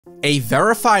A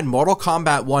verified Mortal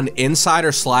Kombat 1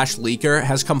 insider/leaker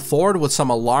has come forward with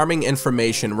some alarming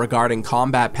information regarding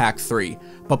Kombat Pack 3,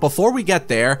 but before we get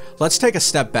there, let's take a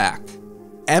step back.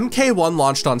 MK1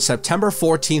 launched on September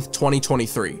 14th,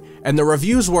 2023, and the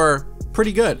reviews were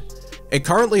pretty good. It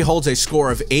currently holds a score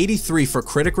of 83 for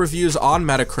critic reviews on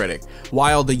Metacritic,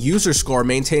 while the user score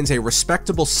maintains a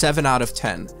respectable 7 out of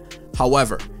 10.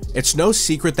 However, it's no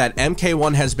secret that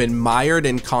MK1 has been mired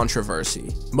in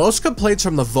controversy. Most complaints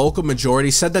from the vocal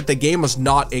majority said that the game was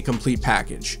not a complete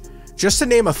package. Just to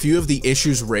name a few of the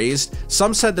issues raised,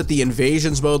 some said that the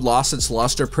Invasions mode lost its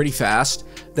luster pretty fast,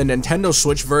 the Nintendo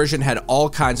Switch version had all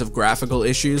kinds of graphical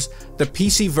issues, the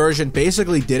PC version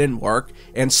basically didn't work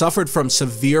and suffered from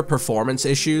severe performance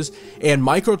issues, and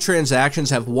microtransactions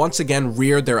have once again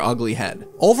reared their ugly head.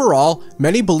 Overall,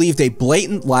 many believed a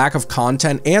blatant lack of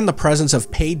content and the presence of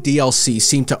paid DLC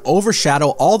seemed to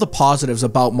overshadow all the positives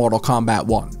about Mortal Kombat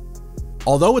 1.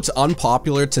 Although it's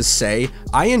unpopular to say,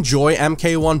 I enjoy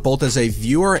MK1 both as a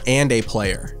viewer and a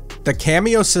player. The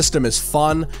cameo system is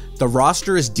fun, the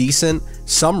roster is decent,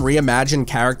 some reimagined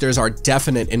characters are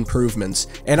definite improvements,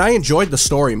 and I enjoyed the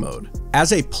story mode.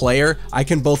 As a player, I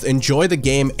can both enjoy the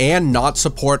game and not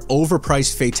support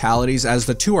overpriced fatalities, as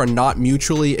the two are not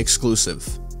mutually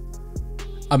exclusive.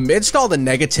 Amidst all the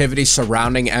negativity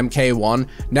surrounding MK1,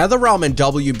 NetherRealm and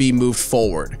WB moved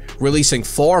forward, releasing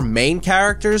 4 main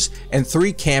characters and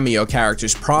 3 cameo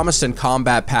characters promised in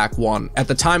Kombat Pack 1 at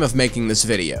the time of making this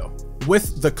video.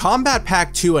 With the Kombat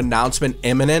Pack 2 announcement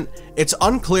imminent, it's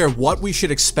unclear what we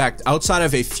should expect outside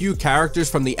of a few characters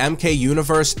from the MK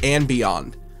universe and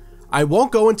beyond. I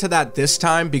won't go into that this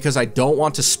time because I don't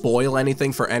want to spoil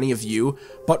anything for any of you,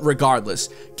 but regardless,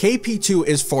 KP2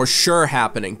 is for sure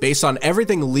happening based on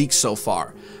everything leaked so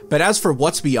far, but as for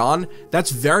what's beyond,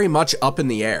 that's very much up in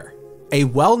the air. A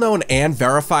well-known and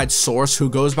verified source who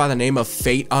goes by the name of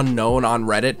Fate Unknown on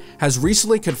Reddit has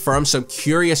recently confirmed some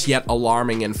curious yet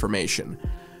alarming information.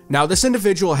 Now, this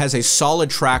individual has a solid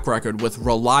track record with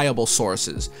reliable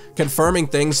sources, confirming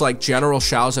things like General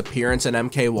Shao's appearance in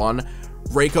MK1,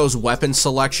 Reiko's weapon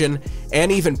selection,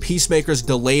 and even Peacemaker's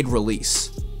delayed release.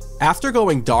 After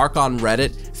going dark on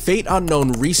Reddit, Fate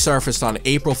Unknown resurfaced on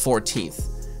April 14th.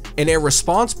 In a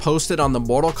response posted on the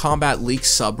Mortal Kombat Leaks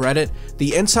subreddit,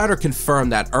 the insider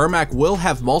confirmed that Ermac will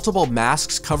have multiple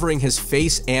masks covering his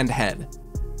face and head.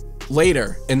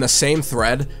 Later, in the same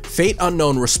thread, Fate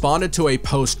Unknown responded to a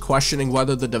post questioning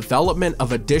whether the development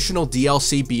of additional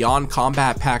DLC beyond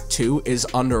Kombat Pack 2 is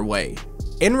underway.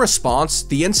 In response,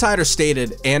 the insider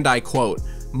stated, and I quote,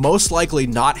 "most likely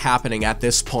not happening at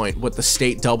this point with the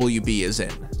state WB is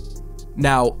in."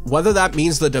 Now, whether that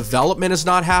means the development is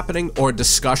not happening or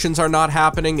discussions are not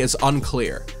happening is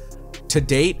unclear. To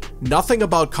date, nothing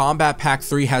about Kombat Pack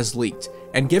 3 has leaked,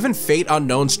 and given Fate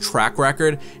Unknown's track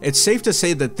record, it's safe to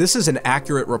say that this is an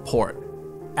accurate report.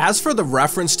 As for the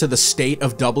reference to the state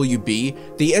of WB,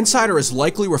 the insider is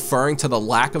likely referring to the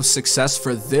lack of success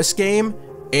for this game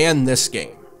and this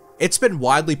game. It's been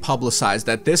widely publicized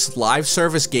that this live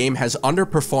service game has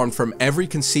underperformed from every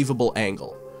conceivable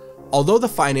angle. Although the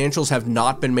financials have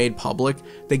not been made public,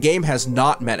 the game has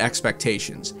not met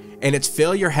expectations, and its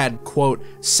failure had, quote,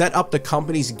 set up the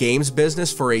company's games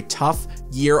business for a tough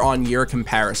year-on-year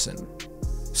comparison.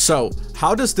 So,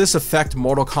 how does this affect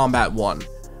Mortal Kombat 1?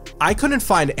 I couldn't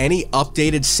find any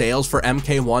updated sales for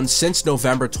MK1 since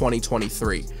November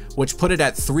 2023, which put it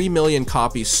at 3 million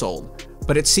copies sold,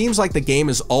 but it seems like the game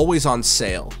is always on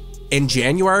sale. In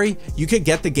January, you could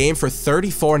get the game for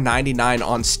 $34.99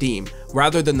 on Steam,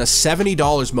 rather than the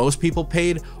 $70 most people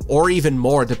paid, or even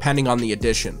more depending on the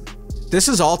edition. This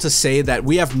is all to say that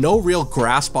we have no real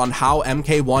grasp on how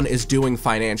MK1 is doing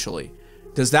financially.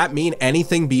 Does that mean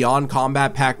anything beyond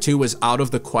Kombat Pack 2 is out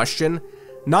of the question?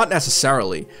 Not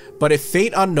necessarily, but if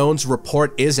Fate Unknown's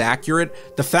report is accurate,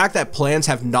 the fact that plans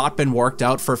have not been worked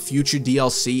out for future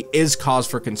DLC is cause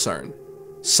for concern.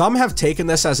 Some have taken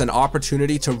this as an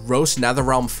opportunity to roast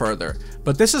NetherRealm further,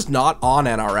 but this is not on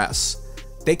NRS.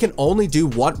 They can only do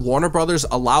what Warner Bros.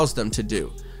 Allows them to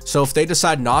do, so if they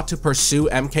decide not to pursue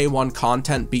MK1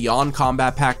 content beyond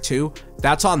Kombat Pack 2,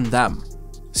 that's on them.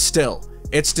 Still,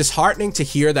 it's disheartening to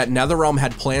hear that NetherRealm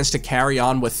had plans to carry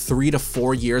on with 3 to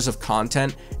 4 years of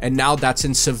content, and now that's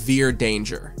in severe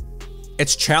danger.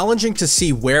 It's challenging to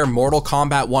see where Mortal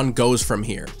Kombat 1 goes from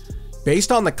here.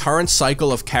 Based on the current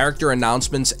cycle of character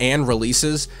announcements and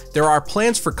releases, there are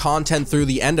plans for content through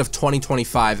the end of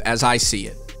 2025 as I see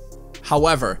it.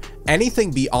 However, anything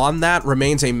beyond that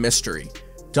remains a mystery.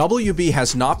 WB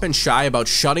has not been shy about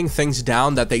shutting things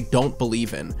down that they don't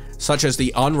believe in, such as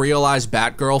the unrealized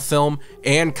Batgirl film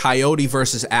and Coyote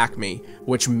vs. Acme,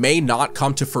 which may not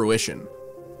come to fruition.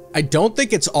 I don't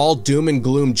think it's all doom and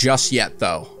gloom just yet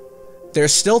though.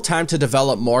 There's still time to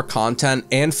develop more content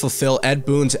and fulfill Ed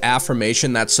Boon's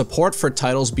affirmation that support for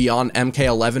titles beyond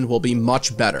MK11 will be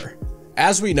much better.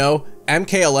 As we know,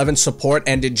 MK11 support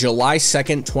ended July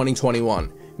 2nd,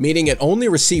 2021, meaning it only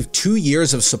received 2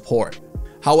 years of support.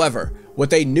 However,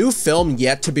 with a new film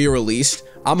yet to be released,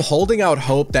 I'm holding out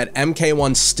hope that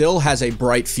MK1 still has a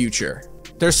bright future.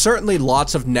 There's certainly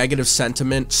lots of negative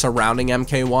sentiment surrounding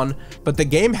MK1, but the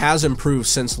game has improved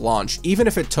since launch, even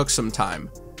if it took some time.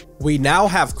 We now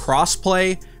have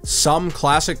crossplay, some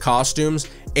classic costumes,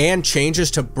 and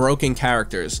changes to broken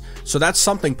characters, so that's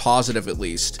something positive at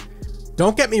least.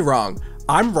 Don't get me wrong,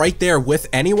 I'm right there with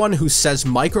anyone who says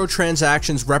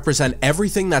microtransactions represent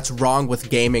everything that's wrong with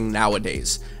gaming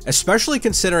nowadays, especially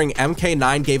considering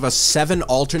MK9 gave us 7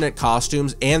 alternate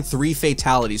costumes and 3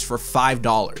 fatalities for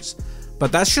 $5,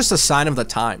 but that's just a sign of the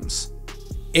times.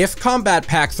 If Kombat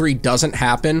Pack 3 doesn't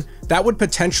happen, that would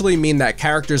potentially mean that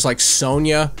characters like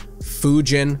Sonya,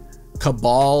 Fujin,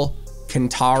 Cabal,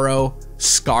 Kintaro,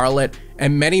 Scarlet,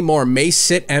 and many more may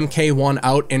sit MK1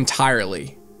 out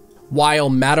entirely, while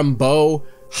Madame Bo,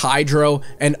 Hydro,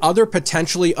 and other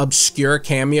potentially obscure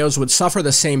cameos would suffer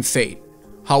the same fate.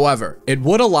 However, it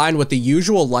would align with the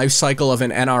usual life cycle of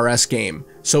an NRS game,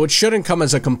 so it shouldn't come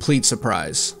as a complete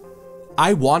surprise.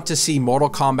 I want to see Mortal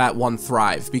Kombat 1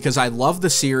 thrive because I love the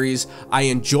series, I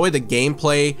enjoy the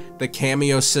gameplay, the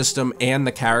cameo system, and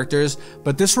the characters,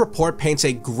 but this report paints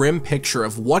a grim picture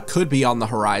of what could be on the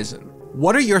horizon.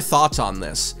 What are your thoughts on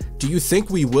this? Do you think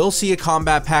we will see a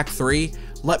Kombat Pack 3?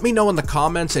 Let me know in the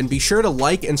comments and be sure to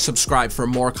like and subscribe for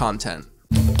more content.